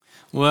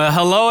Well,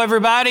 hello,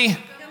 everybody. Good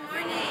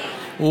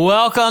morning.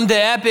 Welcome to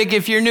Epic.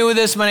 If you're new with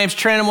us, my name's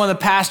Trent. I'm one of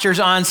the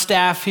pastors on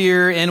staff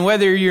here. And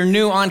whether you're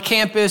new on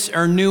campus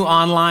or new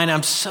online,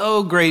 I'm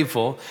so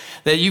grateful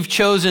that you've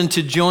chosen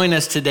to join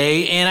us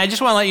today. And I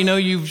just want to let you know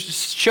you've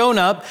shown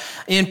up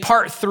in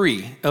part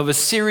 3 of a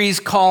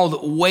series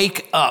called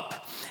Wake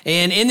Up.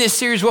 And in this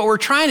series, what we're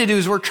trying to do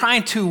is we're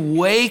trying to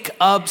wake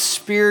up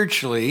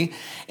spiritually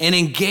and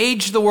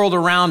engage the world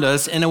around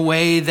us in a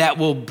way that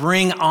will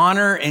bring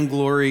honor and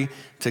glory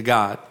to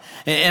God.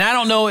 And I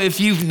don't know if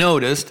you've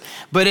noticed,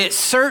 but it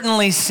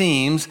certainly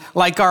seems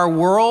like our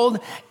world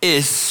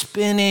is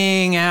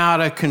spinning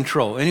out of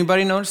control.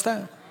 Anybody notice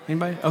that?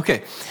 Anybody?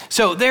 Okay.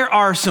 So there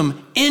are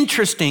some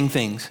interesting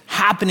things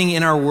happening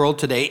in our world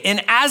today.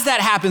 And as that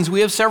happens,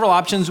 we have several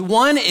options.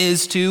 One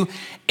is to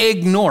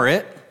ignore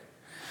it.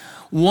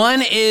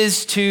 One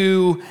is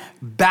to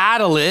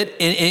battle it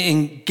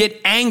and get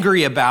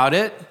angry about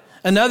it.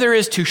 Another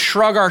is to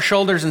shrug our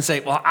shoulders and say,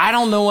 well, I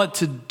don't know what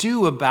to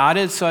do about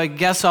it, so I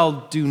guess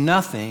I'll do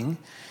nothing.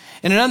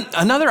 And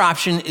another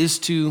option is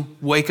to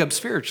wake up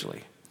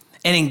spiritually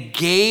and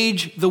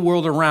engage the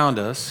world around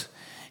us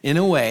in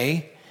a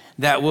way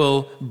that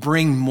will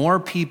bring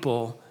more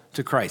people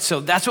to Christ. So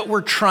that's what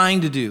we're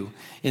trying to do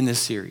in this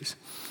series.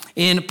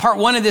 In part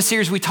 1 of this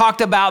series, we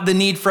talked about the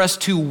need for us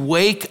to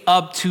wake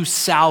up to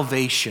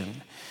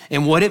salvation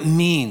and what it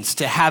means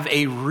to have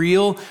a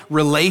real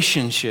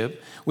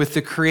relationship with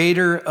the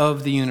creator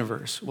of the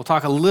universe. We'll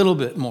talk a little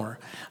bit more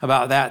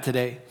about that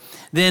today.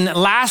 Then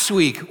last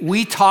week,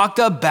 we talked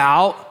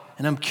about,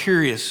 and I'm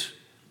curious,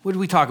 what did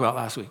we talk about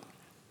last week?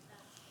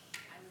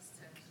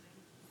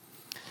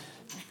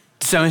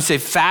 Did someone say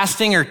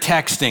fasting or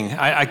texting?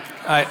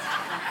 I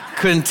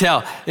couldn't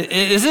tell.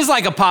 This is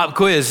like a pop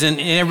quiz, and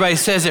everybody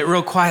says it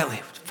real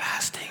quietly.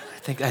 Fasting.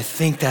 I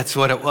think that's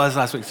what it was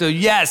last week. So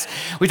yes,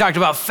 we talked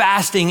about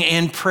fasting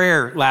and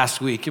prayer last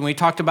week, and we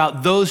talked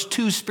about those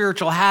two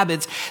spiritual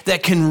habits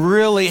that can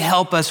really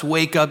help us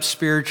wake up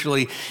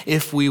spiritually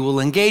if we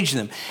will engage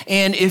them.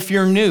 And if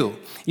you're new,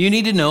 you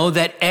need to know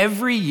that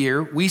every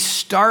year we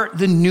start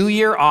the new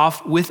year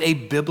off with a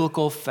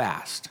biblical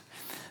fast.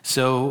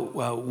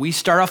 So we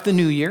start off the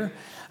new year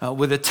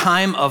with a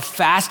time of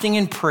fasting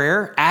and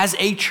prayer as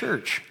a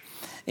church.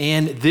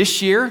 And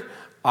this year,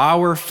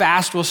 our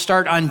fast will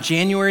start on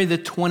January the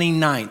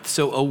 29th,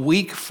 so a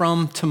week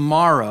from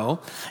tomorrow,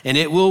 and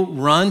it will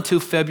run to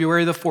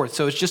February the 4th.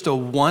 So it's just a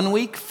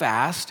 1-week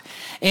fast.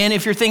 And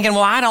if you're thinking,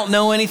 well, I don't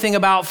know anything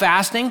about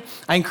fasting,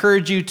 I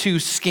encourage you to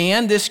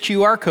scan this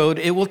QR code.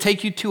 It will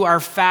take you to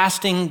our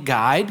fasting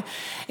guide.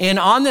 And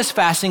on this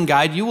fasting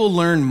guide, you will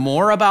learn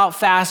more about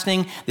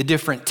fasting, the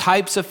different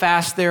types of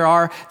fast there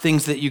are,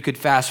 things that you could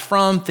fast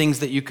from, things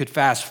that you could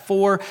fast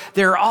for.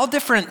 There are all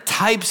different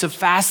types of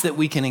fasts that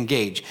we can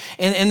engage.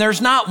 And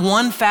there's not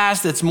one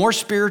fast that's more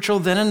spiritual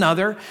than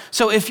another.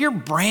 So if you're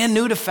brand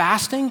new to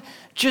fasting,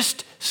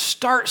 just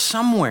start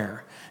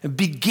somewhere.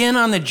 Begin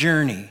on the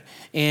journey.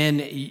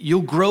 And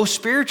you'll grow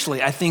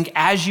spiritually, I think,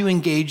 as you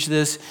engage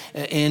this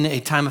in a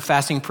time of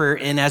fasting prayer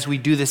and as we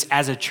do this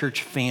as a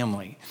church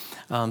family.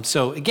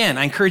 So again,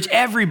 I encourage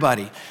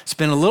everybody,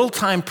 spend a little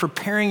time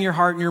preparing your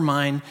heart and your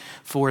mind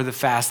for the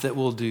fast that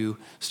we'll do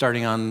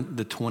starting on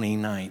the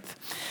 29th.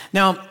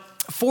 Now,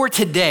 for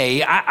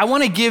today, I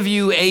want to give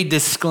you a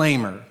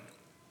disclaimer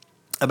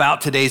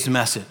about today's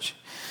message.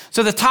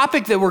 So the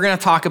topic that we're going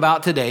to talk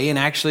about today, and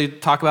actually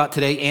talk about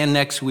today and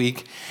next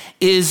week,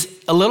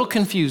 is a little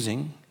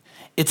confusing.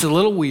 It's a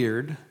little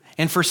weird,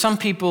 and for some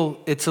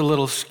people, it's a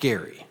little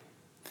scary.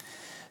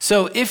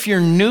 So if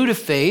you're new to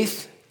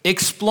faith,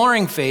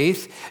 exploring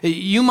faith,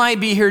 you might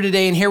be here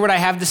today and hear what I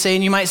have to say,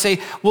 and you might say,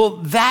 well,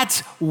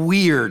 that's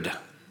weird.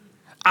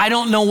 I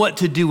don't know what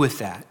to do with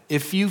that.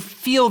 If you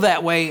feel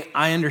that way,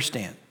 I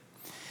understand.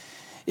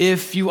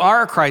 If you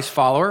are a Christ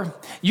follower,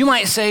 you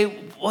might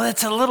say, well,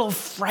 it's a little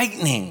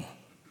frightening.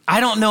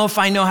 I don't know if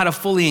I know how to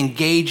fully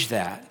engage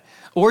that.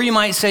 Or you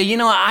might say,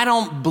 I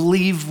don't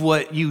believe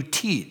what you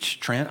teach,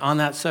 Trent, on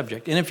that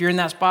subject. And if you're in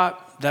that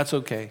spot, that's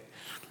okay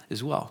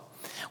as well.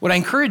 What I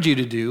encourage you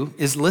to do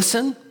is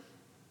listen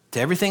to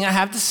everything I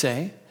have to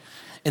say,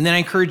 and then I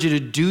encourage you to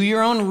do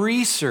your own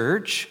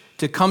research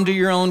to come to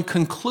your own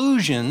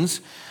conclusions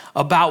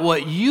about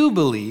what you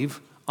believe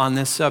on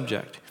this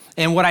subject.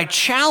 And what I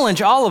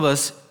challenge all of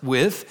us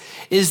with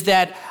is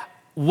that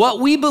what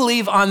we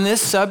believe on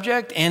this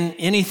subject and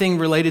anything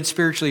related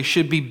spiritually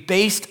should be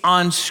based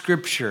on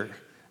Scripture,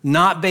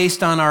 not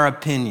based on our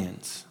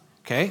opinions,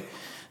 okay?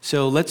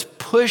 So let's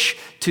push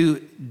to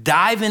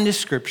dive into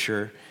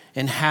Scripture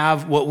and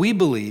have what we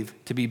believe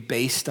to be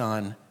based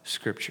on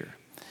Scripture.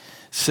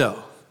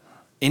 So,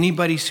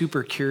 anybody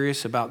super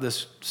curious about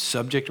this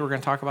subject we're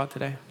going to talk about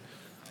today?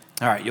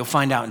 All right, you'll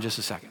find out in just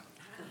a second.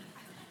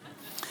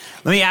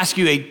 Let me ask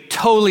you a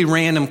totally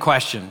random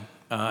question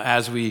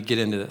as we get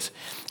into this.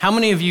 How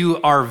many of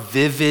you are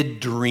vivid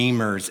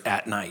dreamers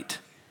at night?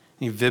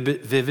 Any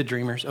vivid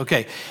dreamers?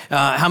 Okay.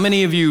 How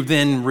many of you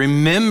then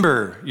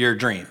remember your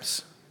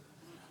dreams?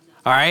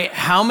 All right.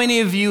 How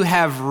many of you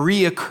have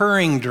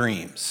reoccurring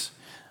dreams?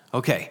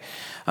 Okay.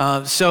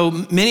 So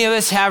many of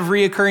us have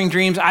reoccurring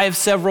dreams. I have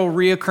several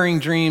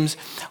reoccurring dreams.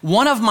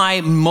 One of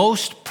my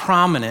most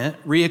prominent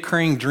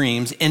reoccurring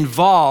dreams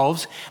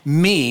involves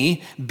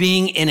me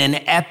being in an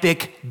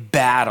epic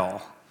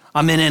battle.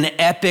 I'm in an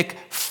epic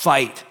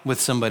fight with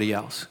somebody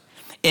else.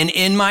 And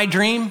in my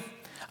dream,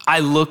 I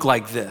look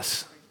like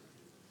this.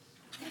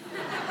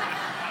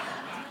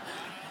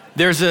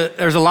 There's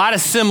a lot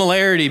of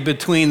similarity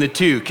between the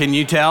two. Can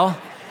you tell? All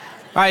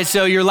right,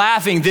 so you're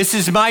laughing. This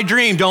is my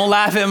dream. Don't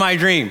laugh at my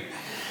dream.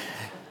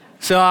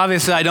 So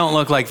obviously I don't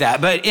look like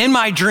that. But in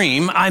my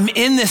dream, I'm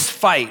in this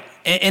fight,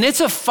 and it's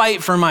a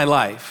fight for my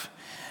life.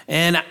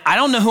 And I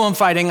don't know who I'm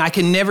fighting. I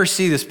can never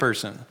see this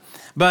person.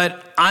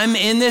 But I'm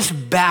in this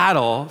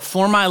battle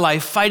for my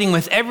life, fighting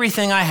with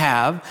everything I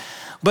have.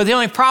 But the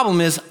only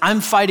problem is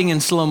I'm fighting in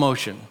slow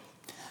motion.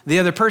 The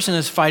other person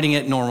is fighting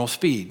at normal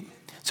speed.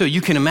 So you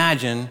can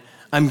imagine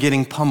I'm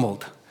getting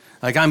pummeled.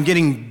 Like I'm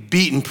getting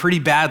beaten pretty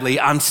badly.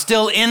 I'm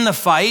still in the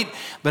fight,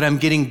 but I'm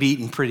getting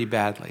beaten pretty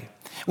badly.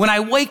 When I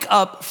wake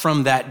up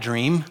from that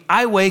dream,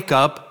 I wake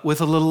up with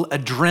a little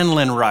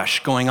adrenaline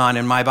rush going on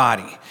in my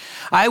body.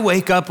 I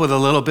wake up with a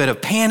little bit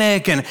of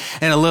panic and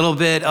a little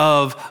bit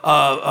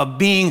of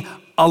being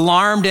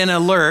alarmed and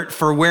alert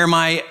for where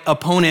my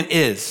opponent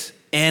is.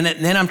 And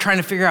then I'm trying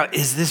to figure out,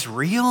 is this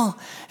real?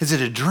 Is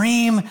it a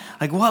dream?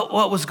 Like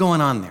what was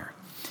going on there?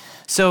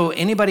 So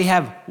anybody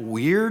have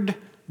weird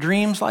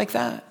dreams like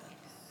that?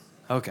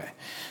 Okay.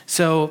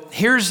 So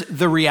here's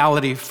the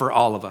reality for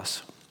all of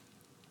us.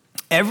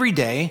 Every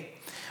day,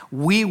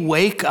 we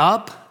wake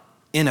up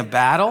in a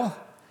battle,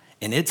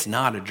 and it's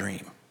not a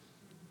dream.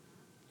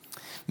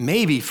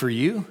 Maybe for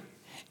you,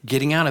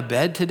 getting out of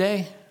bed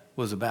today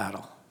was a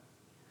battle.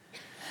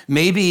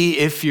 Maybe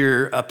if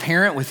you're a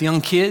parent with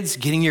young kids,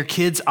 getting your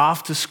kids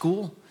off to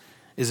school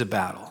is a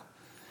battle.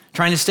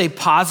 Trying to stay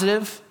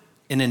positive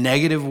in a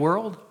negative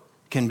world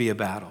can be a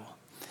battle.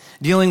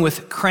 Dealing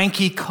with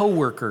cranky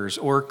coworkers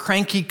or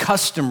cranky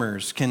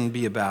customers can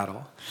be a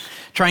battle.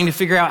 Trying to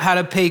figure out how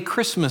to pay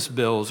Christmas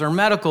bills or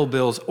medical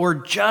bills, or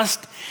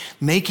just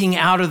making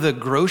out of the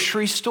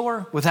grocery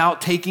store without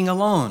taking a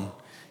loan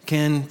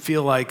can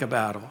feel like a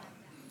battle.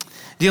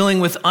 Dealing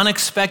with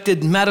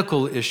unexpected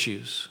medical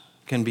issues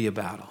can be a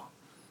battle.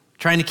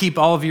 Trying to keep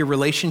all of your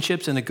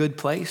relationships in a good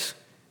place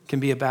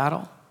can be a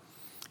battle.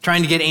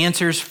 Trying to get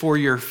answers for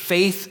your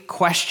faith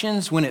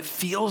questions when it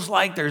feels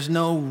like there's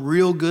no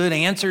real good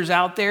answers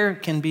out there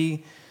can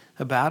be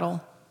a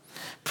battle.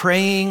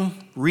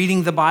 Praying,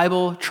 reading the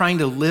Bible, trying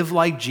to live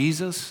like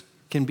Jesus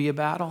can be a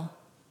battle.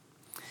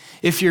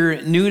 If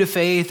you're new to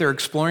faith or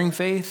exploring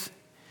faith,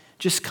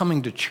 just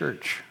coming to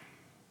church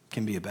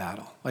can be a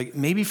battle. Like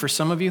maybe for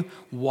some of you,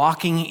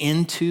 walking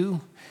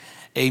into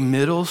a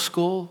middle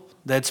school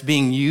that's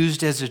being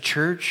used as a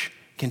church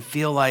can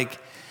feel like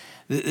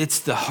it's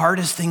the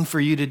hardest thing for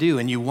you to do.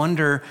 And you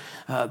wonder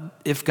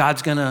if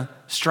God's gonna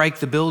strike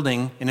the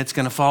building and it's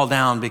gonna fall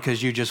down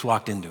because you just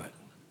walked into it.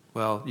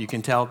 Well, you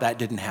can tell that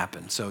didn't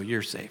happen, so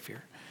you're safe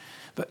here.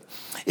 But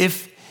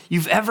if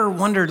you've ever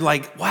wondered,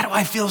 like, why do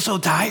I feel so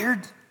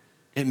tired?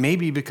 It may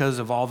be because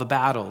of all the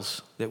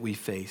battles that we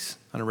face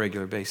on a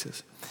regular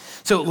basis.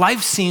 So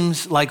life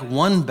seems like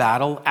one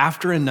battle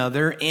after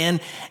another,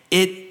 and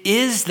it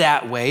is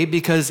that way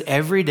because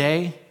every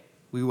day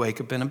we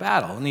wake up in a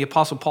battle. And the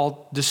Apostle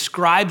Paul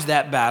describes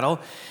that battle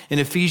in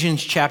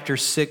Ephesians chapter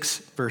 6,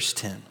 verse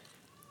 10.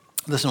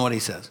 Listen to what he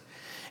says.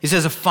 He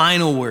says, a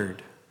final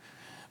word.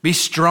 Be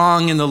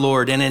strong in the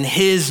Lord and in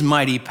his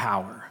mighty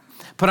power.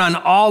 Put on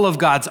all of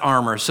God's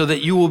armor so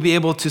that you will be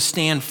able to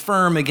stand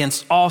firm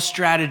against all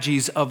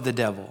strategies of the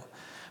devil.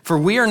 For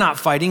we are not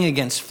fighting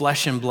against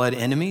flesh and blood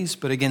enemies,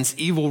 but against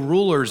evil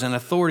rulers and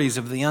authorities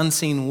of the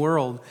unseen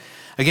world,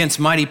 against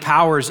mighty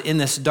powers in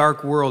this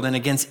dark world, and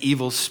against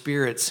evil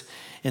spirits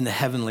in the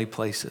heavenly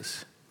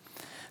places.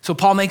 So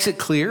Paul makes it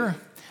clear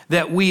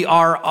that we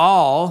are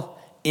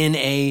all in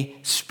a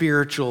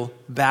spiritual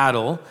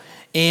battle.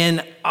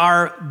 And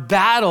our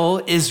battle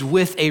is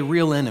with a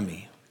real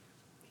enemy.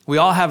 We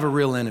all have a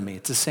real enemy.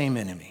 It's the same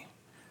enemy.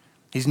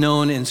 He's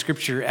known in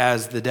Scripture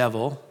as the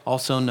devil,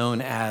 also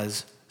known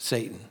as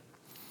Satan.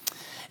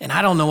 And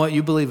I don't know what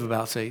you believe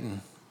about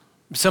Satan.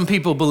 Some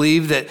people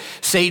believe that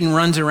Satan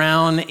runs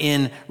around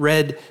in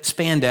red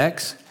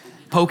spandex,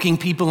 poking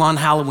people on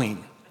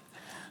Halloween.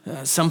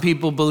 Some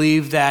people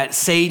believe that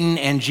Satan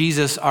and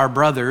Jesus are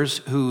brothers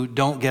who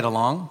don't get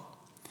along.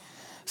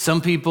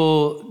 Some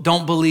people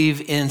don't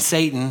believe in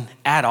Satan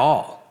at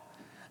all.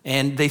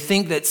 And they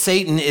think that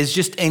Satan is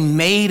just a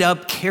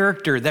made-up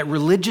character that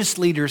religious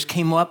leaders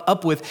came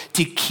up with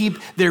to keep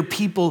their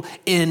people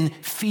in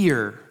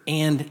fear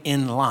and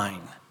in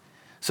line.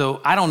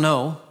 So I don't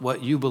know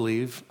what you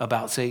believe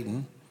about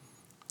Satan,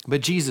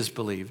 but Jesus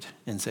believed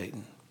in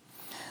Satan.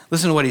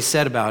 Listen to what he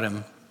said about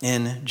him.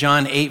 In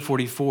John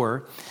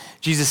 8:44,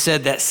 Jesus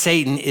said that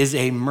Satan is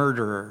a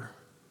murderer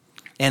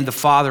and the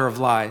father of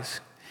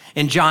lies.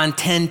 In John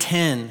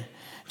 10:10,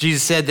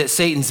 Jesus said that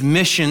Satan's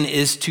mission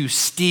is to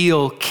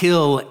steal,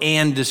 kill,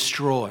 and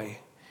destroy.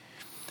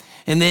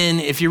 And then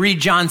if you read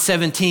John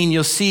 17,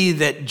 you'll see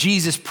that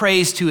Jesus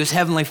prays to his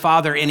heavenly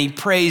Father, and he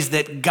prays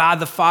that God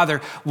the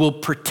Father will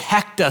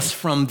protect us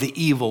from the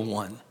evil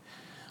one,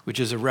 which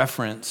is a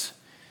reference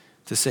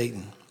to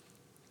Satan.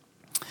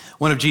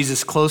 One of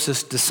Jesus'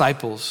 closest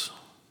disciples,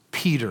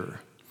 Peter,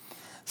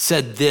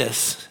 said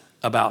this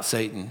about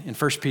Satan in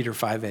 1 Peter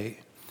 5:8.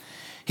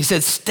 He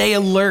said, "Stay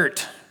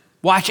alert.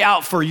 Watch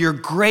out for your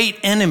great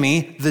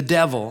enemy, the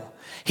devil.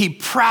 He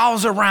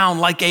prowls around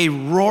like a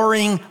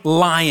roaring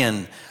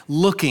lion,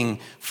 looking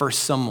for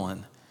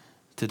someone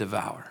to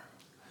devour."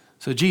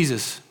 So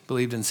Jesus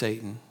believed in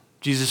Satan.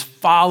 Jesus'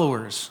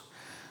 followers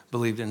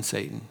believed in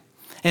Satan.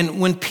 And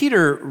when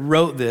Peter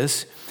wrote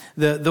this,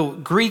 the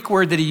Greek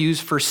word that he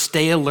used for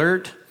stay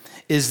alert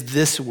is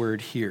this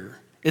word here.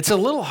 It's a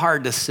little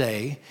hard to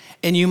say,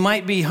 and you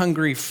might be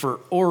hungry for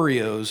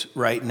Oreos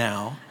right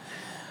now,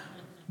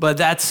 but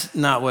that's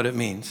not what it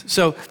means.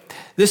 So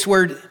this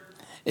word,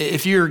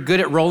 if you're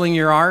good at rolling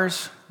your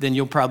R's, then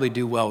you'll probably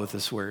do well with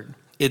this word.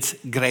 It's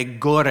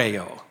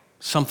gregoreo,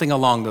 something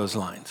along those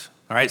lines.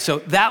 All right, so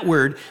that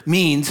word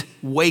means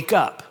wake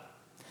up.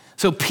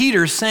 So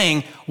Peter's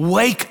saying,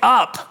 wake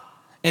up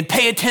and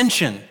pay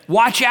attention.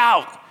 Watch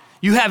out.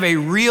 You have a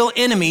real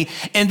enemy,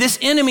 and this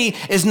enemy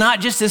is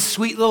not just this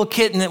sweet little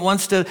kitten that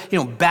wants to,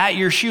 bat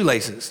your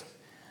shoelaces.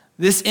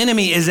 This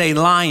enemy is a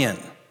lion,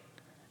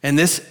 and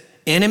this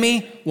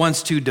enemy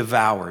wants to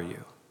devour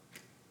you.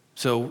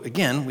 So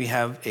again, we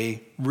have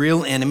a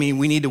real enemy.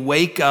 We need to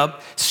wake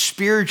up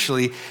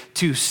spiritually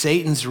to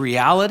Satan's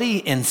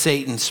reality and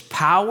Satan's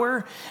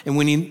power, and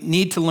we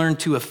need to learn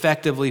to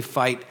effectively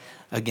fight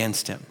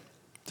against him.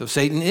 So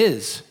Satan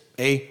is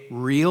a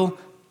real,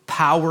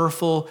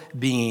 powerful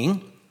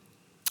being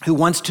who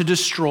wants to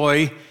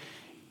destroy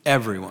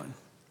everyone.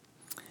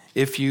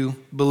 If you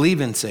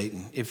believe in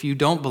Satan, if you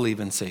don't believe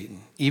in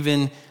Satan,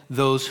 even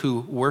those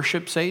who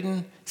worship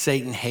Satan,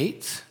 Satan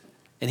hates,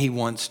 and he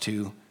wants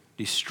to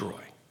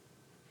destroy.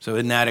 So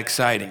isn't that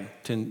exciting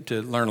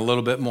to learn a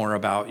little bit more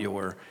about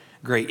your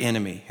great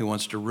enemy who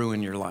wants to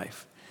ruin your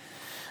life?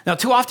 Now,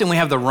 too often we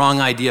have the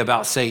wrong idea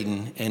about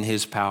Satan and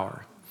his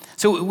power.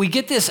 So we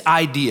get this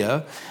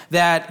idea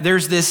that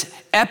there's this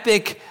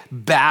epic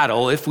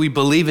battle, if we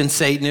believe in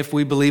Satan, if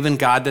we believe in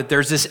God, that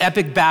there's this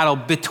epic battle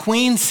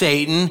between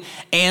Satan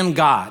and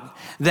God,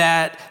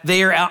 that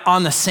they are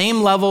on the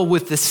same level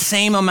with the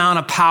same amount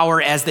of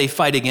power as they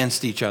fight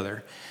against each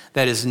other.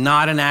 That is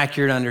not an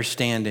accurate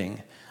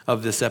understanding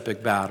of this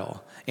epic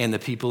battle and the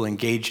people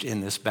engaged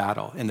in this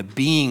battle and the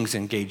beings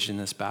engaged in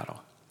this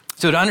battle.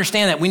 So to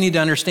understand that, we need to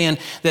understand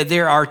that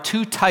there are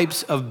two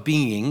types of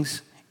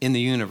beings in the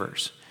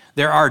universe.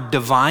 There are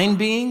divine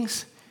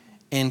beings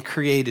and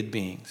created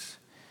beings.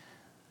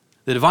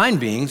 The divine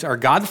beings are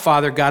God the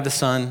Father, God the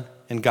Son,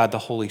 and God the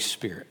Holy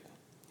Spirit.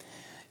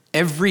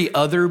 Every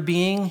other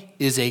being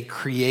is a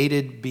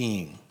created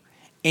being.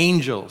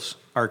 Angels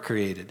are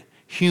created.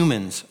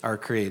 Humans are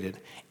created.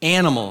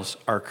 Animals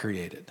are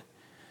created.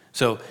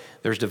 So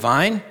there's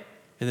divine,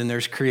 and then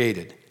there's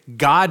created.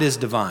 God is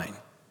divine.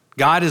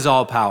 God is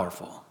all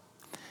powerful.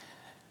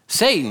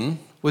 Satan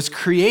was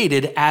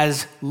created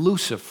as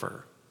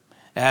Lucifer,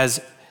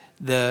 as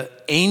the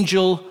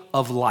angel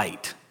of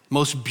light,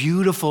 most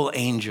beautiful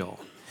angel.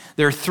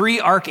 There are three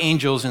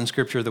archangels in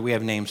Scripture that we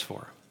have names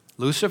for: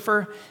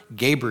 Lucifer,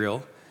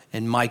 Gabriel,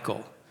 and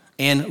Michael.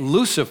 And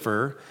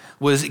Lucifer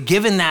was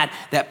given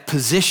that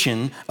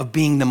position of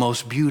being the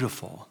most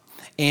beautiful.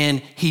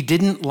 And he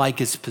didn't like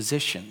his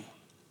position.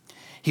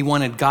 He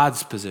wanted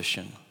God's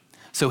position.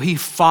 So he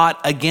fought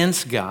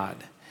against God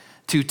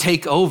to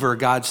take over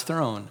God's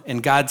throne.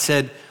 And God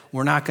said,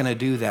 we're not going to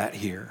do that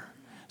here.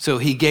 So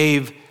he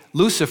gave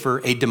Lucifer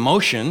a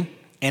demotion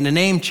and a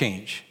name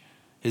change.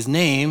 His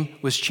name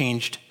was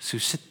changed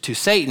to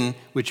Satan,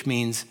 which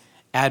means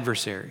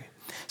adversary.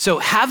 So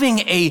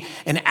having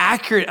an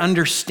accurate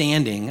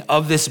understanding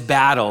of this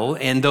battle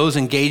and those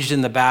engaged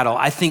in the battle,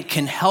 I think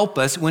can help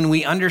us when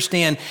we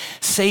understand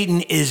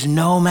Satan is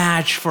no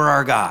match for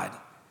our God.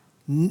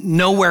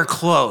 Nowhere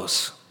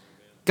close.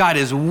 God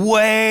is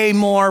way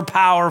more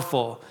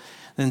powerful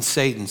than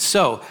Satan.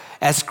 So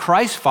as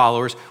Christ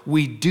followers,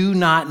 we do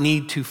not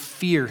need to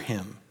fear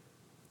him.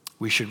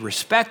 We should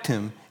respect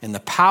him and the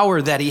power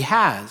that he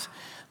has,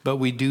 but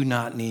we do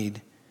not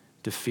need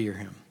to fear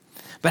him.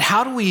 But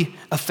how do we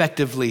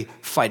effectively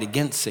fight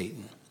against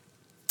Satan?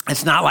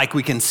 It's not like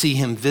we can see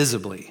him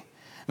visibly.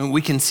 I mean,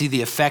 we can see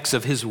the effects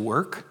of his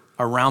work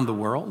around the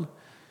world.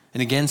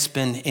 And again,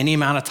 spend any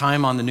amount of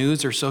time on the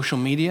news or social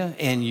media,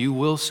 and you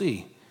will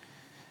see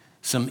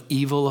some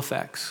evil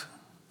effects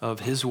of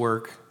his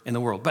work in the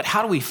world. But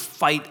how do we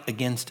fight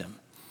against him?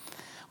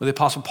 Well, the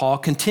Apostle Paul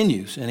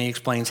continues, and he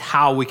explains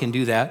how we can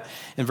do that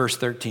in verse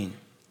 13.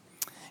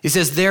 He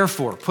says,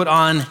 therefore, put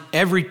on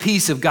every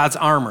piece of God's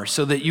armor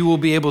so that you will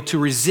be able to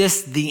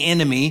resist the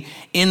enemy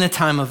in the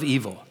time of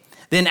evil.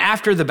 Then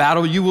after the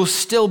battle, you will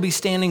still be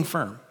standing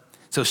firm.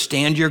 So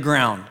stand your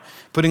ground,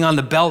 putting on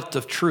the belt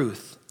of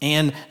truth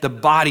and the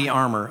body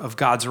armor of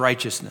God's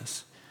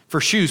righteousness.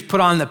 For shoes,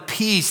 put on the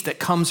peace that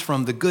comes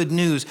from the good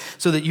news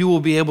so that you will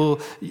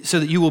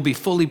be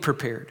fully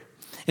prepared.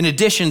 In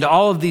addition to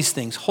all of these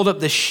things, hold up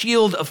the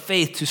shield of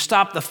faith to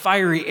stop the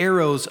fiery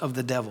arrows of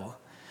the devil.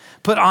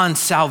 Put on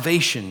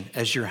salvation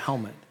as your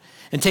helmet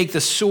and take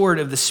the sword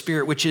of the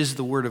Spirit, which is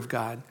the word of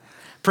God.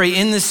 Pray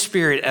in the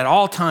Spirit at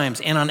all times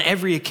and on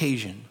every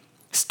occasion.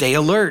 Stay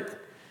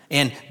alert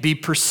and be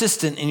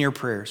persistent in your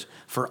prayers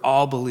for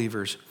all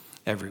believers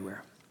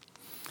everywhere.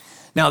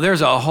 Now,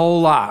 there's a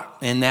whole lot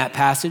in that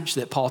passage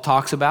that Paul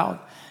talks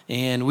about,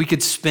 and we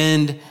could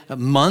spend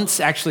months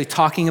actually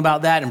talking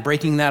about that and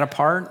breaking that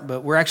apart,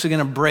 but we're actually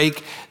going to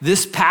break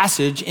this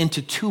passage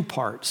into two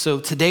parts. So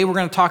today we're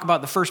going to talk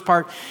about the first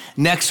part.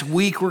 Next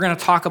week, we're going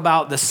to talk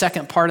about the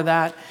second part of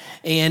that.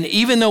 And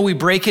even though we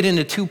break it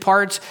into two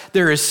parts,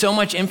 there is so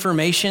much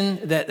information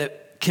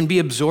that can be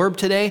absorbed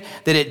today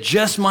that it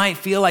just might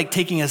feel like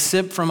taking a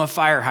sip from a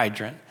fire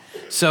hydrant.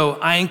 So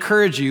I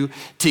encourage you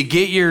to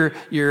get your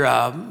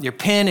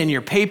pen and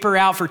your paper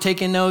out for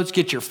taking notes,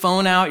 get your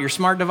phone out, your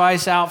smart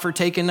device out for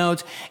taking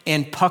notes,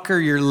 and pucker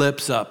your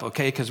lips up,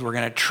 okay? Because we're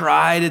going to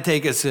try to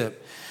take a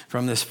sip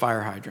from this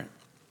fire hydrant.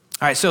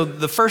 All right, so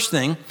the first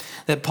thing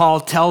that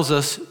Paul tells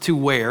us to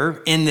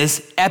wear in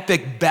this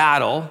epic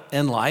battle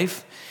in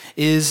life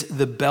is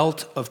the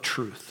belt of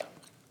truth.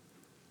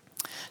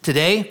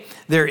 Today,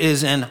 there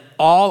is an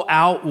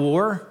all-out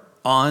war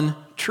on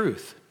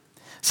truth.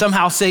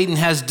 Somehow Satan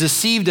has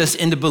deceived us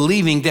into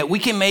believing that we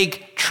can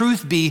make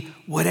truth be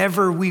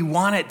whatever we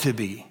want it to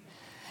be.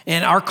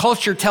 And our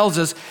culture tells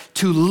us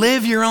to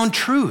live your own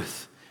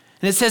truth.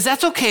 And it says,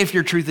 that's okay if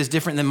your truth is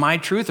different than my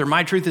truth or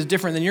my truth is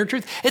different than your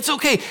truth. It's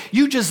okay.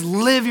 You just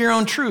live your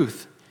own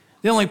truth.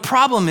 The only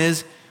problem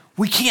is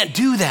we can't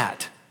do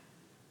that.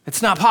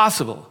 It's not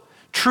possible.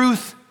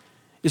 Truth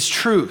is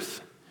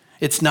truth.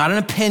 It's not an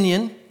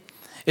opinion.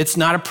 It's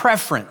not a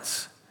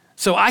preference.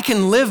 So I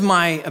can live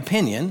my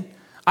opinion.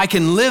 I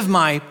can live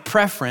my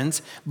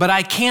preference, but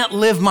I can't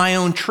live my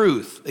own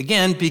truth.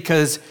 Again,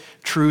 because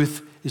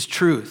truth is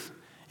truth,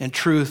 and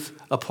truth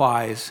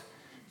applies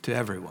to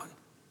everyone.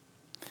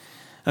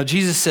 Now,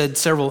 Jesus said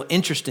several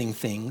interesting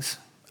things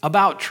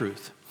about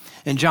truth.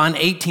 In John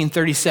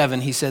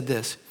 18:37, he said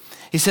this.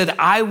 He said,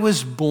 I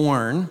was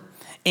born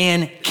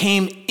and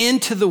came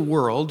into the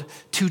world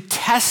to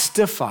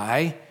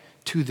testify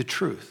to the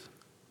truth.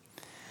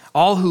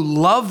 All who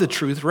love the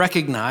truth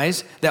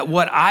recognize that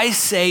what I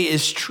say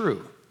is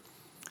true.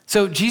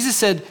 So Jesus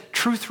said,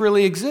 truth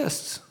really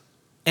exists,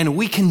 and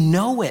we can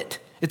know it.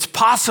 It's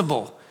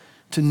possible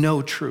to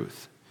know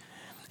truth.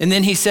 And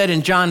then he said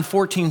in John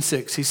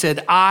 14:6, he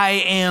said,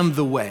 I am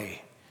the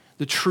way,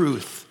 the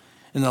truth,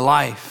 and the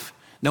life.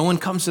 No one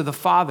comes to the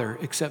Father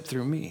except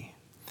through me.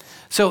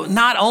 So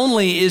not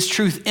only is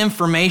truth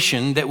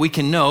information that we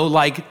can know,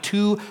 like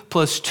 2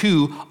 +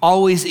 2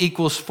 always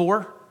equals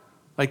 4,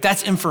 like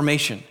that's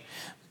information.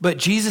 But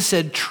Jesus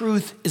said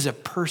truth is a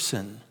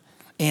person.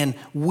 And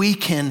we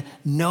can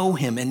know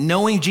him. And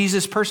knowing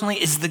Jesus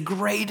personally is the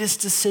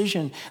greatest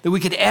decision that we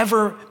could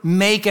ever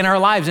make in our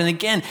lives. And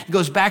again, it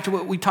goes back to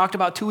what we talked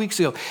about 2 weeks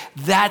ago.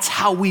 That's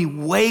how we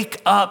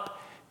wake up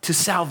to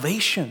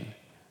salvation.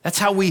 That's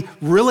how we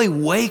really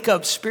wake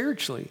up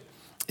spiritually,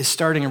 is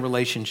starting a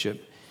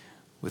relationship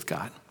with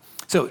God.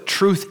 So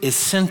truth is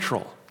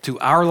central to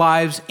our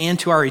lives and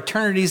to our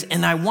eternities.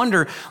 And I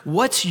wonder,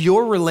 what's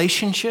your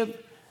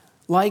relationship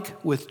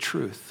like with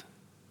truth?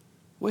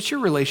 What's your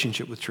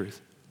relationship with truth?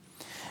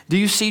 Do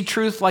you see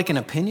truth like an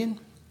opinion?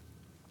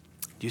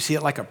 Do you see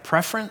it like a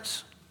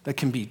preference that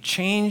can be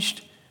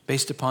changed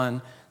based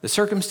upon the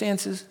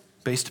circumstances,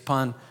 based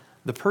upon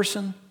the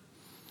person?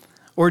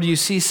 Or do you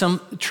see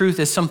some truth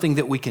as something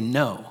that we can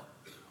know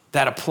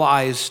that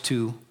applies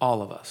to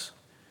all of us?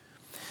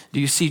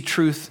 Do you see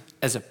truth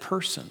as a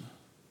person?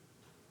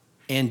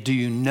 And do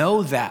you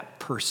know that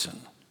person?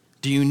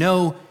 Do you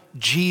know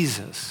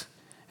Jesus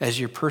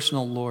as your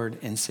personal Lord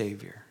and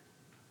Savior?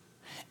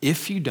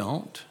 If you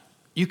don't,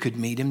 you could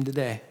meet him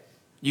today.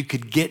 You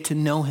could get to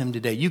know him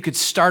today. You could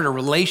start a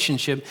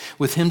relationship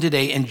with him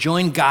today and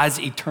join God's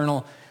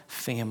eternal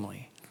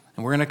family.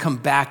 And we're going to come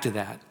back to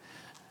that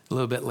a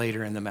little bit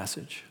later in the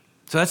message.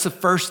 So that's the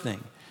first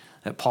thing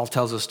that Paul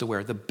tells us to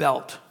wear, the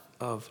belt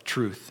of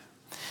truth.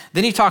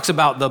 Then he talks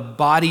about the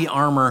body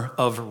armor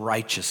of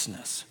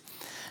righteousness.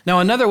 Now,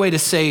 another way to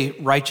say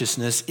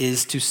righteousness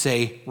is to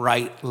say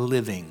right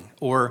living,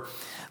 or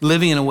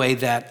living in a way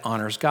that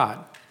honors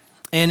God.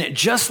 And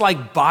just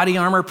like body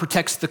armor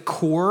protects the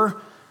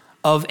core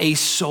of a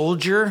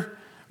soldier,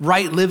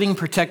 right living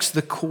protects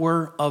the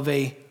core of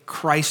a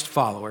Christ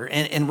follower.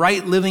 And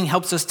right living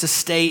helps us to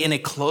stay in a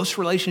close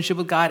relationship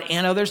with God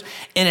and others.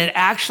 And it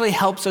actually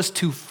helps us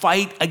to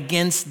fight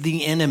against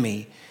the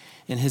enemy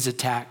in his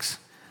attacks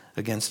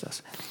against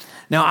us.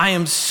 Now, I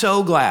am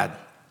so glad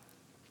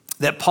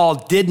that Paul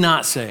did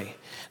not say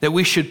that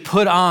we should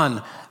put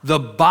on the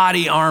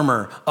body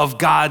armor of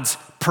God's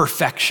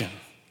perfection.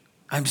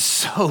 I'm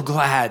so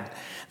glad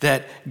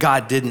that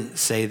God didn't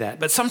say that.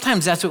 But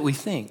sometimes that's what we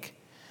think.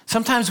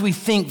 Sometimes we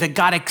think that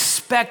God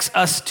expects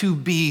us to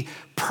be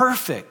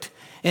perfect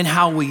in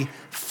how we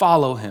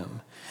follow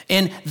him.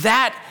 And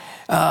that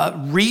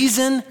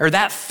reason or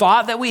that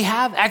thought that we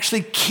have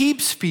actually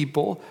keeps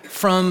people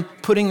from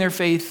putting their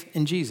faith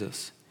in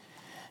Jesus.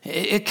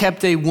 It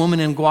kept a woman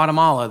in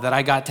Guatemala that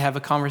I got to have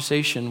a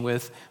conversation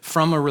with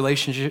from a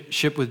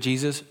relationship with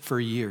Jesus for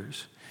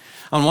years.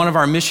 On one of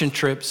our mission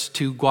trips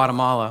to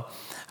Guatemala,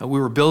 we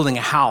were building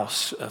a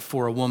house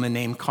for a woman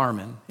named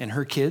Carmen and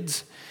her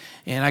kids.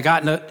 And I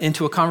got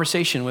into a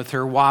conversation with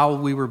her while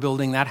we were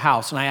building that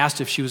house. And I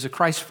asked if she was a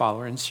Christ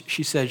follower. And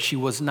she said she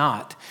was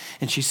not.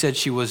 And she said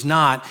she was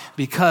not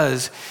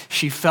because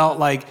she felt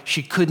like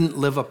she couldn't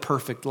live a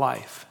perfect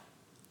life.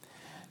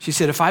 She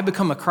said, if I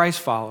become a Christ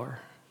follower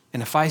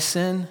and if I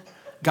sin,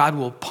 God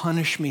will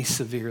punish me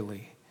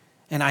severely.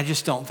 And I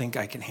just don't think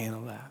I can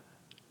handle that.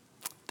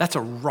 That's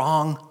a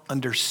wrong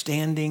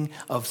understanding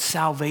of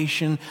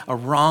salvation, a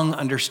wrong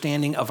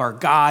understanding of our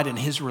God and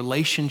his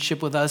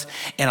relationship with us.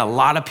 And a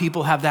lot of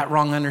people have that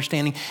wrong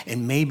understanding,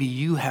 and maybe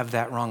you have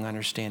that wrong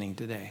understanding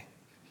today.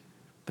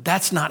 But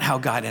that's not how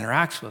God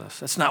interacts with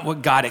us. That's not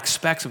what God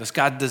expects of us.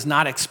 God does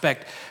not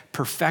expect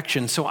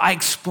perfection. So I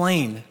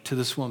explained to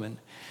this woman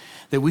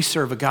that we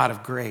serve a God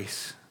of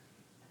grace,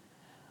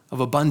 of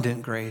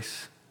abundant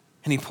grace.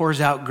 And he pours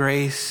out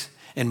grace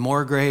and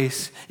more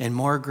grace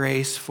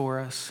for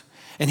us.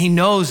 And he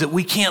knows that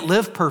we can't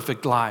live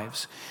perfect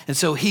lives. And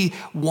so he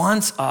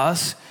wants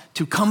us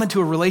to come into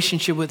a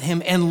relationship with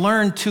him and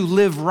learn to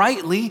live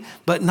rightly,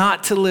 but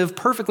not to live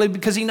perfectly,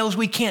 because he knows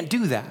we can't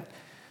do that.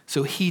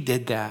 So he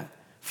did that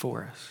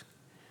for us.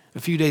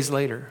 A few days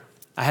later,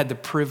 I had the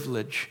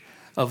privilege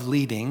of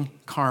leading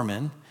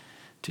Carmen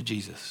to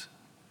Jesus.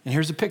 And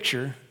here's a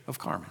picture of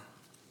Carmen.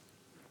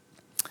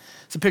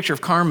 It's a picture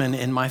of Carmen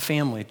and my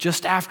family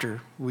just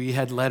after we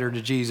had led her to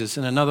Jesus.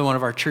 And another one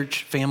of our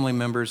church family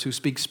members who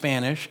speaks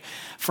Spanish,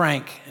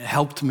 Frank,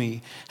 helped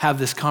me have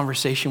this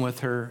conversation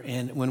with her.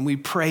 And when we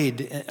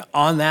prayed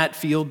on that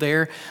field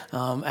there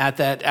at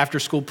that after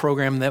school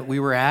program that we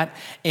were at,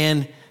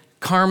 and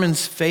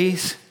Carmen's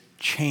face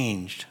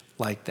changed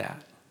like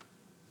that.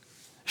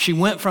 She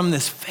went from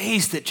this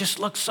face that just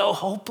looked so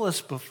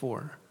hopeless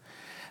before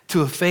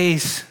to a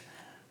face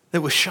that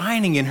was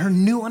shining in her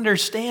new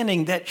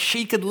understanding that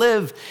she could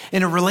live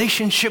in a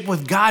relationship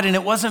with God, and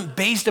it wasn't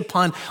based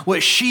upon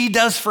what she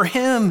does for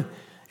him.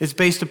 It's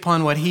based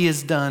upon what he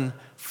has done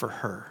for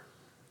her.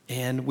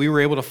 And we were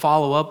able to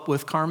follow up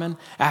with Carmen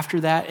after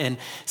that and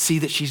see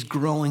that she's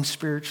growing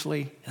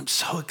spiritually. I'm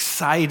so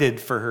excited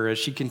for her as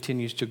she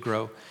continues to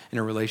grow in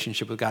a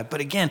relationship with God.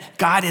 But again,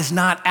 God is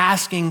not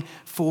asking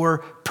for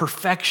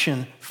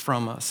perfection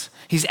from us.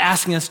 He's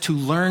asking us to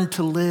learn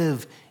to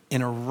live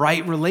in a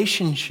right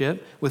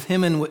relationship with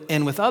him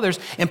and with others.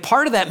 And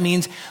part of that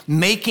means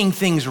making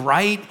things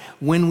right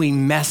when we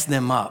mess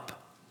them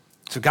up.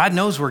 So God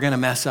knows we're gonna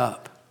mess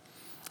up.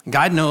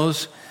 God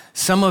knows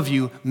some of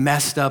you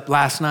messed up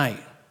last night.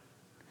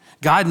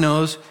 God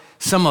knows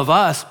some of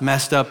us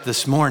messed up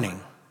this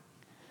morning.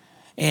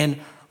 And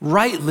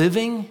right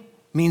living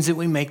means that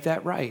we make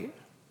that right.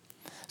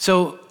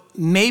 So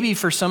maybe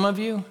for some of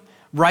you,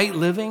 right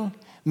living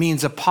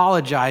means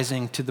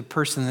apologizing to the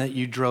person that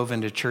you drove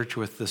into church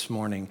with this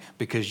morning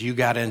because you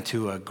got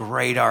into a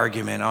great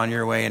argument on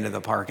your way into the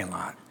parking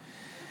lot.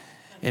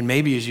 And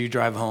maybe as you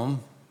drive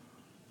home,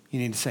 you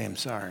need to say, I'm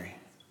sorry.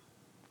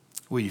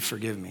 Will you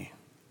forgive me?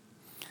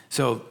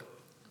 So,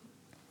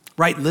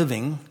 right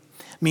living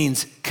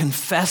means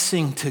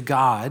confessing to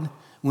God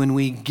when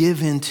we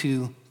give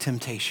into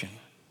temptation.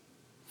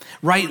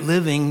 Right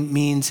living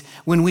means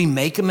when we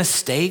make a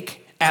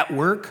mistake at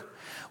work,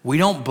 we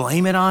don't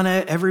blame it on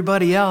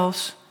everybody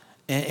else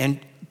and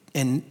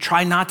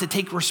try not to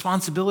take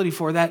responsibility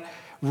for that.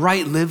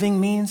 Right living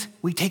means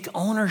we take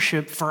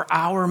ownership for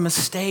our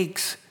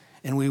mistakes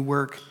and we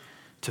work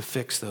to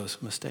fix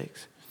those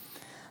mistakes.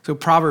 So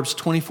Proverbs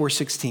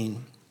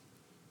 24:16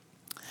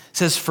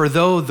 says, for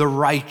though the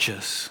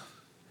righteous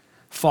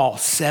fall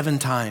 7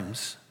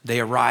 times, they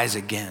arise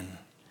again.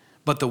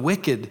 But the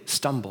wicked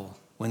stumble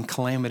when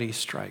calamity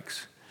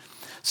strikes.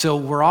 So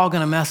we're all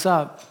gonna mess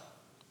up.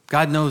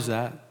 God knows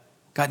that.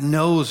 God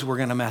knows we're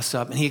gonna mess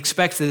up. And he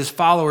expects that as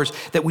followers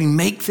that we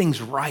make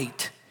things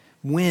right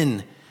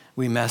when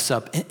we mess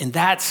up. And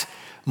that's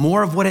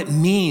more of what it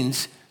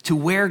means to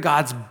wear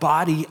God's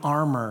body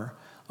armor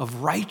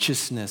of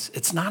righteousness.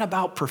 It's not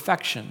about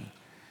perfection.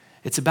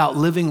 It's about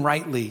living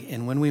rightly.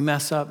 And when we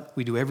mess up,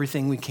 we do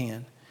everything we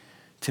can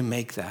to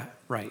make that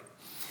right.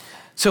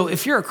 So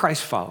if you're a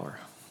Christ follower,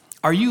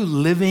 are you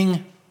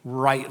living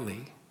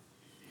rightly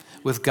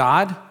with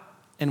God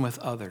and with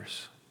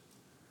others?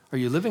 Are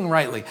you living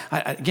rightly?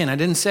 I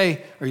didn't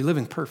say, are you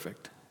living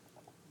perfect?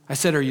 I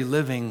said, are you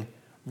living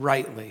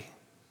rightly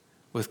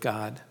with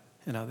God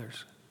and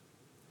others?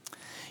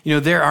 You know,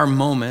 there are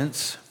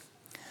moments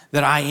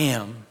that I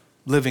am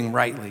living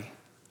rightly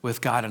with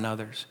God and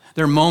others.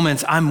 There are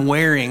moments I'm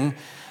wearing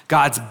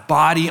God's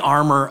body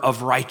armor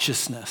of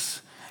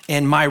righteousness,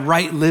 and my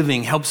right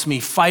living helps me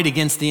fight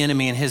against the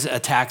enemy and his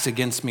attacks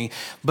against me.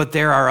 But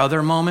there are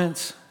other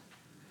moments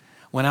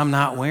when I'm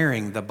not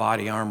wearing the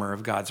body armor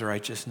of God's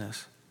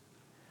righteousness.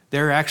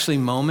 There are actually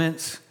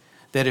moments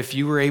that if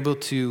you were able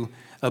to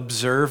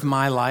observe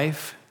my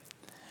life,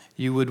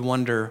 you would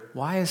wonder,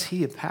 why is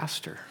he a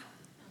pastor?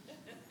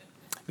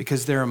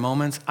 Because there are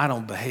moments I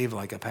don't behave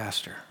like a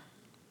pastor.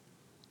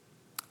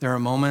 There are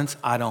moments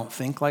I don't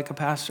think like a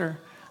pastor.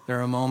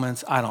 There are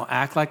moments I don't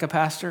act like a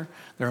pastor.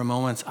 There are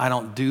moments I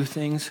don't do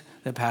things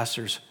that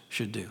pastors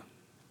should do.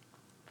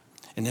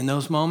 And in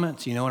those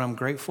moments, you know what I'm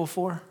grateful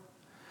for?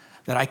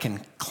 That I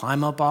can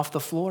climb up off the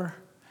floor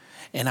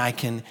and I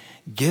can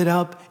get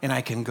up and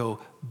I can go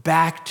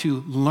back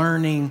to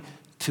learning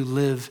to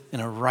live in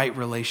a right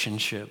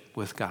relationship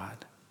with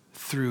God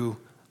through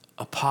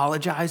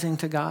apologizing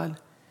to God,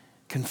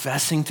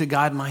 confessing to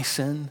God my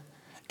sin,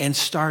 and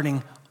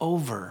starting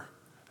over.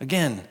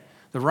 Again,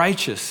 the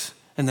righteous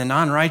and the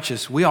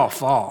non-righteous, we all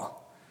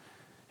fall.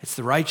 It's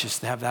the righteous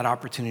that have that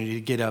opportunity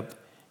to get up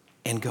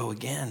and go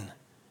again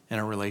in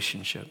a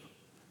relationship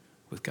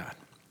with God.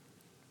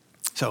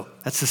 So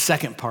that's the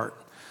second part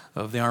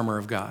of the armor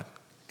of God,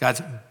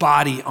 God's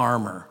body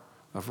armor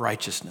of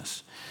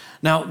righteousness.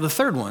 Now, the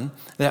third one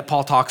that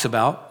Paul talks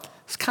about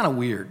is kind of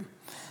weird.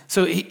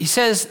 So he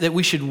says that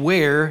we should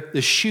wear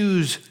the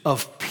shoes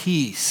of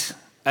peace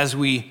as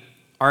we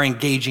are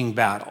engaging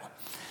battle.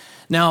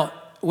 Now,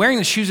 wearing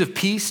the shoes of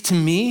peace, to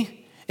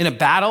me, in a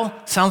battle,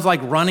 sounds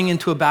like running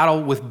into a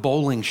battle with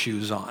bowling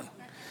shoes on.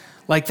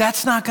 Like,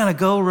 that's not going to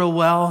go real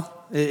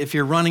well if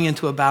you're running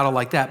into a battle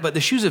like that. But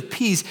the shoes of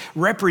peace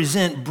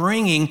represent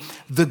bringing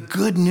the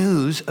good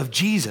news of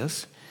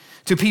Jesus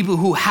to people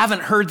who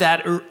haven't heard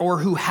that or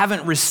who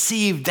haven't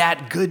received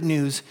that good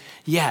news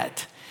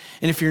yet.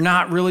 And if you're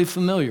not really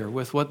familiar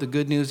with what the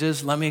good news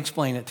is, let me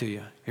explain it to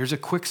you. Here's a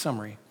quick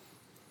summary.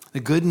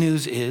 The good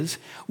news is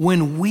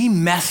when we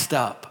messed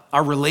up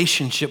our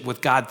relationship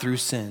with God through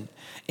sin,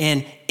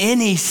 and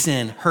any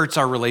sin hurts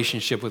our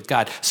relationship with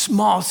God,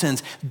 small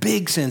sins,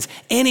 big sins,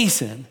 any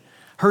sin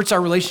hurts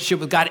our relationship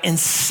with God and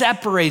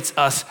separates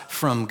us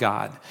from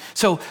God.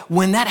 So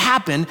when that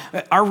happened,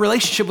 our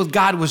relationship with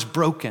God was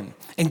broken.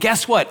 And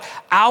guess what?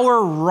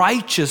 Our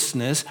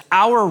righteousness,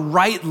 our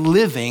right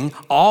living,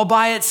 all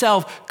by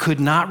itself could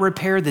not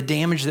repair the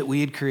damage that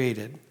we had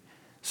created.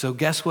 So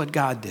guess what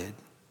God did?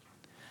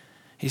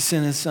 He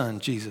sent his son,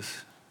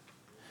 Jesus,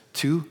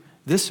 to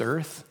this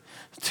earth,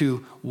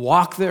 to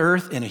walk the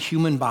earth in a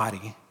human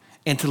body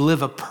and to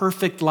live a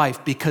perfect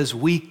life because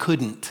we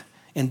couldn't.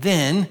 And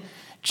then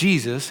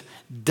Jesus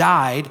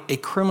died a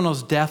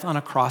criminal's death on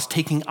a cross,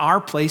 taking our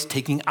place,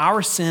 taking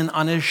our sin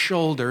on his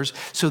shoulders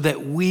so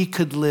that we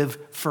could live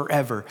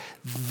forever.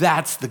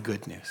 That's the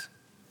good news.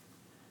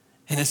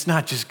 And it's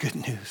not just good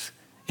news.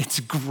 It's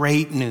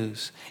great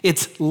news.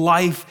 It's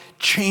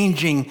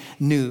life-changing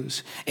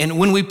news. And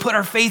when we put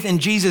our faith in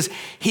Jesus,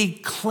 he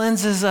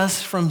cleanses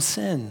us from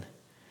sin.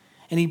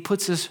 And he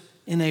puts us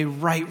in a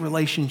right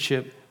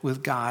relationship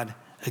with God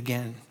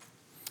again.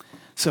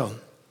 So,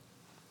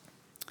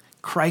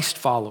 Christ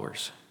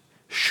followers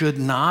should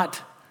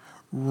not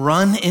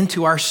run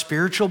into our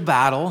spiritual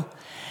battle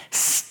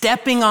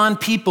stepping on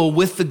people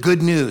with the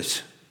good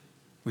news.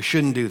 We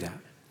shouldn't do that.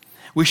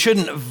 We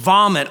shouldn't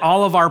vomit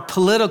all of our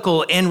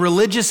political and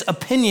religious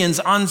opinions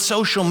on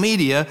social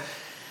media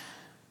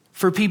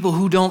for people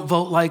who don't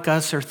vote like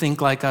us or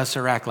think like us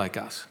or act like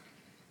us.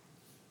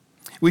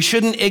 We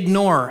shouldn't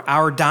ignore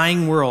our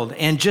dying world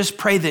and just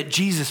pray that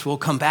Jesus will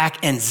come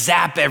back and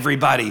zap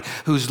everybody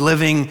who's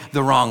living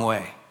the wrong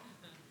way.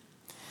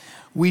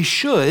 We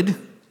should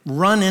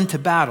run into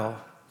battle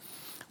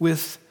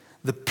with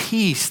the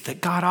peace that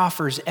God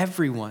offers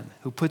everyone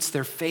who puts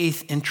their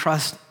faith and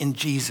trust in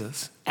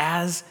Jesus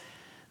as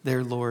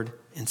their Lord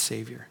and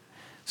Savior.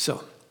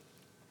 So,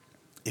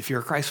 if you're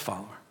a Christ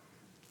follower,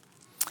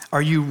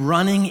 are you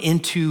running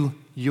into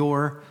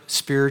your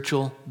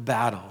spiritual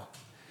battle?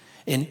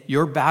 And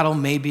your battle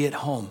may be at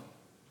home.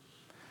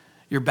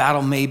 Your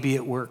battle may be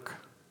at work.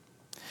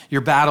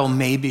 Your battle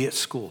may be at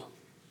school.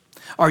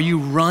 Are you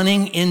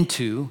running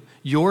into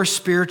your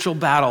spiritual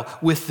battle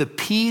with the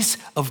peace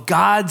of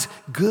God's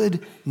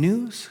good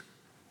news?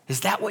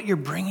 Is that what you're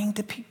bringing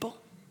to people?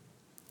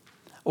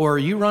 Or are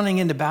you running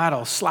into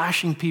battle,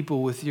 slashing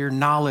people with your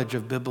knowledge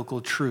of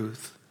biblical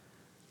truth?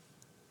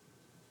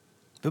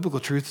 Biblical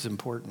truth is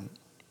important.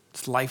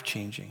 It's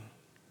life-changing.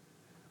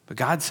 But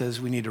God says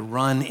we need to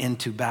run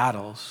into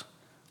battles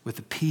with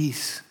the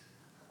peace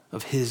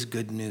of his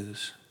good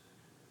news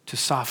to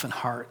soften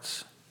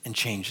hearts and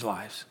change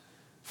lives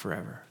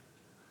forever.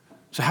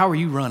 So how are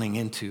you running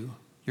into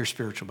your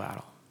spiritual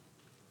battle?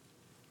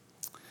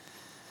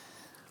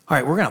 All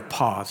right, we're going to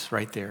pause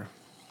right there.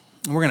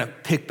 We're going to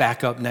pick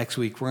back up next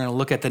week. We're going to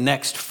look at the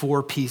next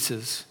 4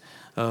 pieces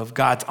of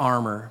God's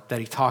armor that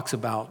he talks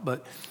about.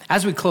 But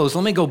as we close,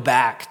 let me go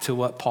back to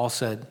what Paul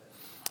said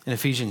in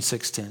Ephesians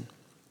 6:10.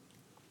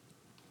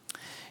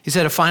 He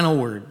said a final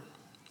word: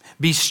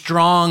 be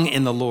strong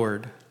in the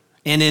Lord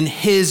and in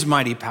his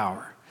mighty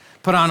power.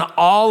 Put on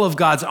all of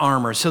God's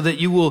armor so that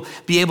you will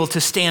be able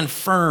to stand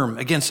firm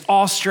against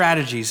all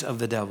strategies of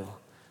the devil.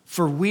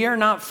 For we are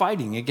not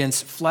fighting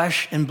against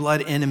flesh and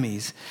blood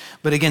enemies,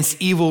 but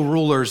against evil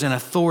rulers and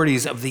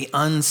authorities of the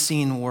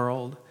unseen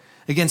world,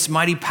 against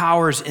mighty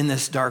powers in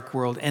this dark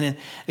world, and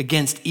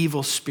against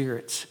evil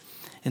spirits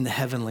in the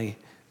heavenly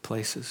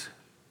places.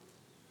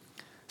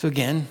 So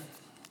again,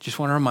 just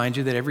want to remind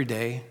you that every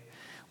day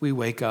we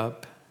wake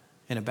up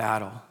in a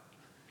battle.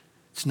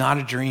 It's not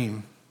a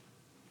dream.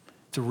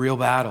 It's a real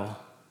battle.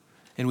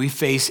 And we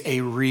face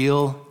a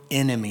real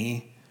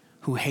enemy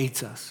who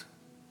hates us.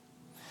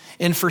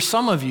 And for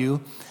some of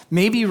you,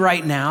 maybe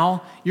right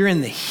now, you're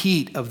in the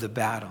heat of the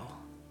battle.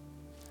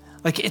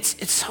 Like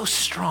it's so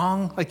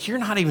strong, like you're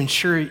not even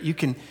sure you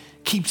can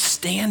keep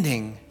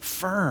standing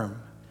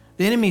firm.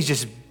 The enemy's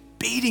just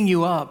beating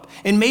you up.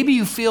 And maybe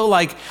you feel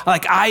like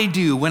I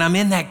do when I'm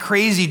in that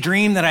crazy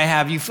dream that I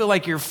have. You feel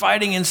like you're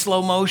fighting in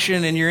slow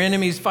motion and your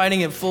enemy's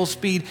fighting at full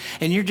speed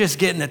and you're just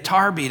getting the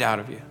tar beat out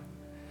of you.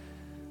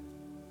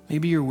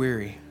 Maybe you're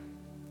weary.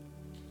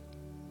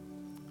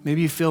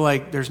 Maybe you feel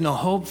like there's no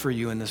hope for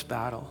you in this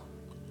battle.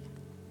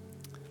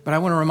 But I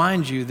want to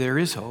remind you there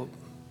is hope.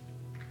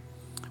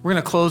 We're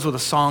going to close with a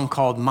song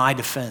called My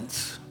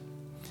Defense.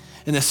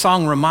 And this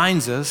song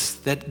reminds us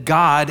that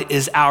God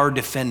is our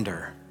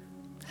defender,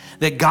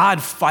 that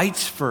God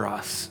fights for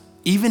us,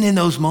 even in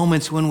those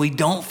moments when we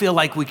don't feel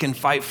like we can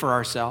fight for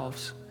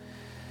ourselves.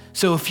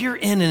 So if you're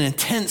in an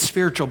intense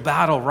spiritual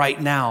battle right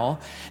now,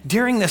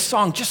 during this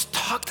song, just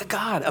talk to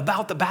God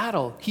about the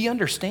battle. He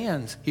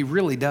understands. He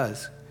really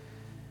does.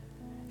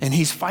 And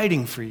he's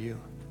fighting for you.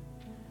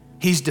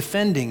 He's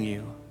defending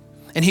you.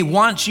 And he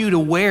wants you to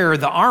wear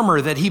the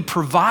armor that he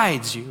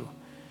provides you.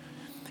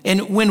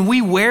 And when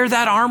we wear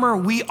that armor,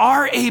 we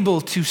are able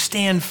to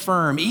stand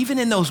firm, even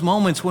in those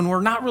moments when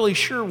we're not really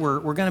sure we're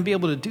going to be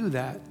able to do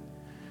that.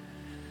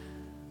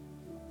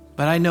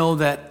 But I know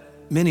that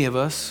many of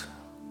us,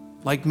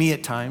 like me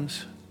at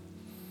times,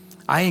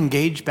 I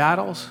engage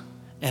battles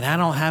and I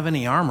don't have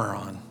any armor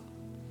on.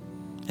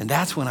 And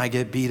that's when I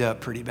get beat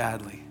up pretty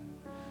badly.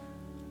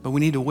 But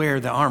we need to wear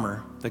the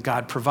armor that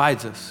God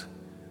provides us.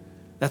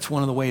 That's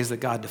one of the ways that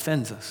God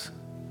defends us.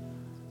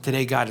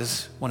 Today, God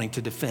is wanting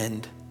to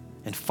defend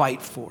and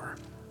fight for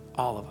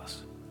all of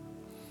us.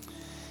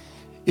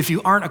 If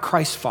you aren't a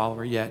Christ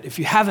follower yet, if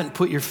you haven't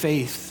put your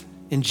faith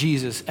in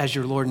Jesus as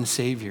your Lord and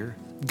Savior,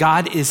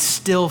 God is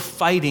still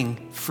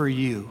fighting for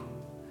you.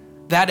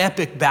 That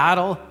epic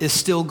battle is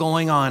still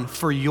going on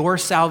for your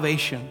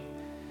salvation.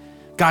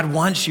 God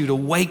wants you to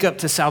wake up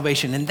to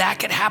salvation, and that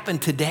could happen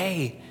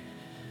today.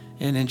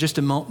 And in just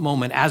a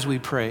moment, as we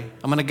pray,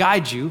 I'm going to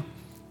guide you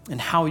in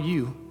how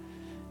you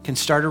can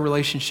start a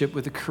relationship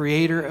with the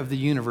creator of the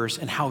universe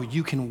and how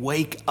you can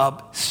wake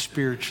up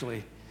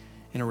spiritually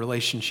in a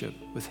relationship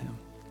with him.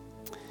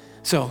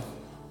 So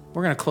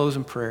we're going to close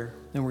in prayer,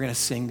 and we're going to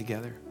sing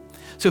together.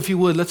 So if you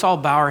would, let's all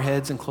bow our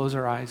heads and close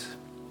our eyes,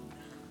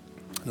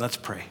 and let's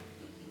pray.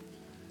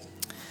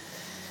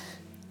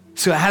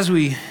 So as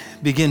we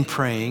begin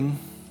praying,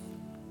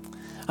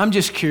 I'm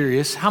just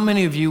curious, how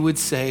many of you would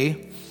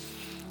say,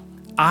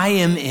 I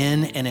am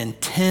in an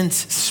intense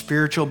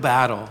spiritual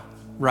battle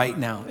right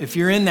now? If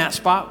you're in that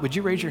spot, would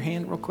you raise your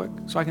hand real quick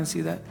so I can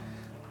see that?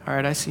 All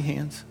right, I see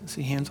hands. I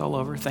see hands all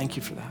over. Thank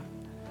you for that.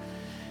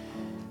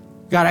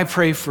 God, I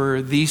pray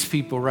for these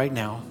people right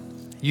now.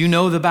 You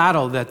know the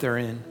battle that they're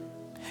in.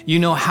 You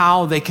know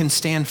how they can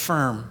stand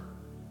firm.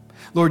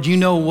 Lord, you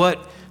know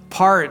what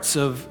parts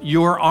of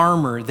your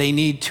armor they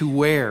need to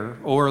wear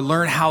or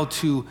learn how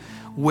to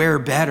wear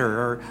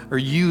better or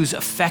use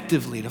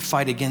effectively to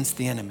fight against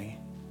the enemy.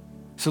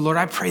 So Lord,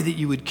 I pray that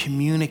you would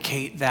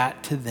communicate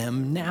that to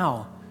them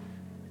now.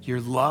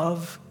 Your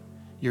love,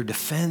 your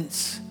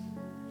defense,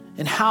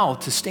 and how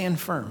to stand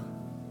firm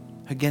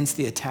against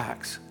the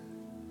attacks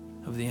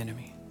of the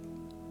enemy.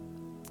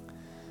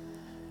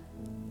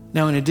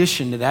 Now, in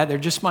addition to that, there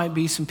just might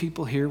be some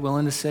people here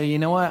willing to say, you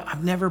know what,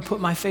 I've never put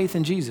my faith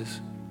in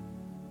Jesus.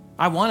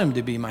 I want him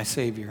to be my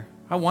Savior.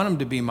 I want him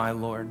to be my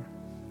Lord.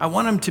 I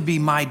want him to be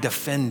my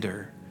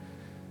defender.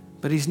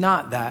 But he's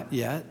not that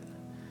yet.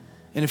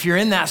 And if you're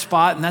in that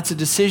spot and that's a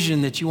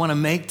decision that you want to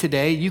make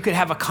today, you could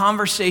have a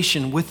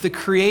conversation with the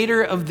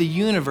creator of the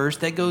universe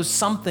that goes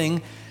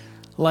something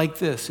like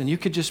this. And you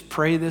could just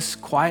pray this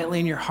quietly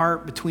in your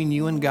heart between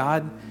you and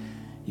God.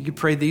 You could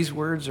pray these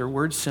words or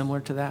words similar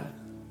to that.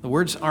 The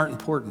words aren't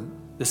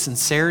important. The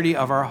sincerity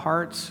of our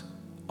hearts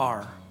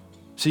are.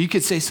 So you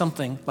could say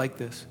something like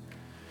this.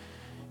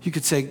 You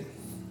could say,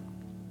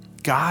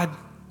 God,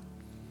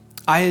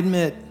 I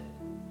admit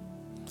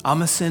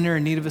I'm a sinner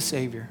in need of a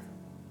Savior.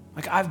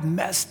 Like I've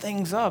messed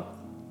things up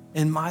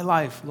in my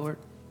life, Lord.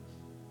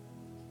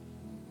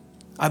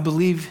 I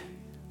believe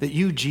that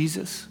you,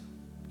 Jesus,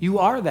 you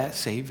are that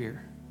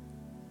Savior.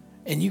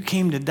 And you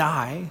came to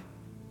die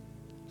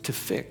to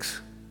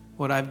fix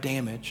what I've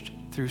damaged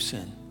through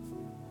sin.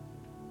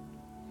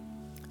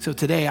 So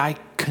today I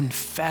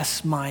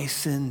confess my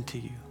sin to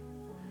you.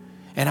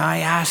 And I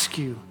ask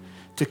you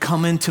to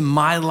come into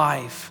my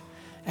life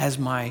as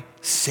my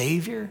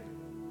Savior,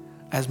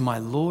 as my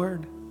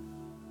Lord,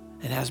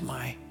 and as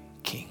my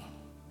King.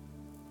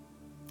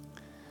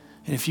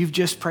 And if you've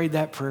just prayed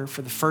that prayer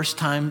for the first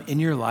time in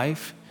your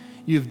life,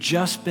 you've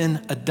just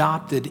been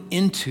adopted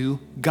into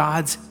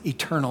God's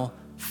eternal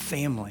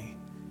family.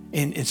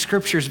 And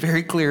Scripture is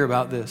very clear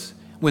about this.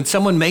 When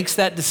someone makes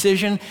that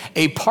decision,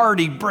 a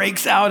party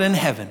breaks out in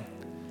heaven.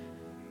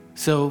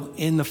 So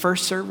in the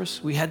first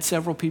service, we had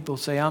several people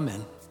say, I'm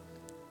in.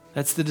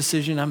 That's the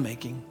decision I'm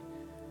making.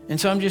 And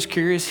so I'm just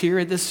curious here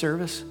at this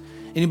service,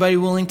 anybody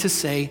willing to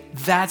say,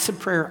 that's a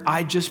prayer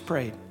I just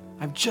prayed?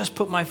 I've just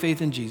put my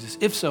faith in Jesus.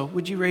 If so,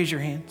 would you raise your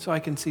hand so I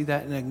can see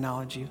that and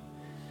acknowledge you?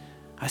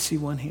 I see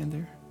one hand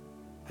there.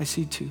 I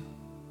see two.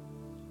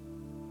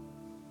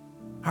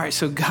 All right,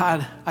 so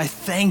God, I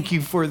thank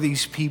you for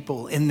these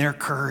people in their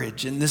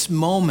courage in this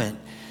moment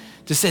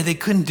to say they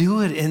couldn't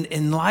do it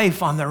in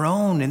life on their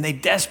own and they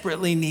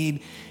desperately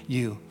need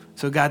you.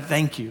 So God,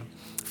 thank you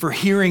for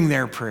hearing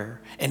their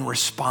prayer and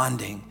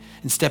responding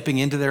and stepping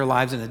into their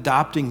lives and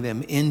adopting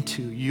them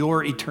into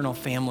your eternal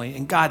family.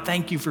 And God,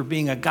 thank you for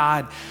being a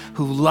God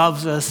who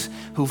loves us,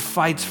 who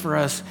fights for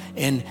us,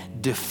 and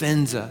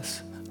defends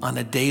us on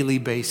a daily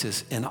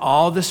basis in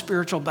all the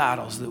spiritual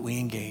battles that we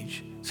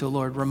engage. So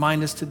Lord,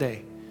 remind us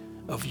today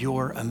of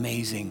your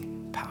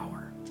amazing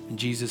power. In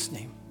Jesus'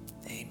 name.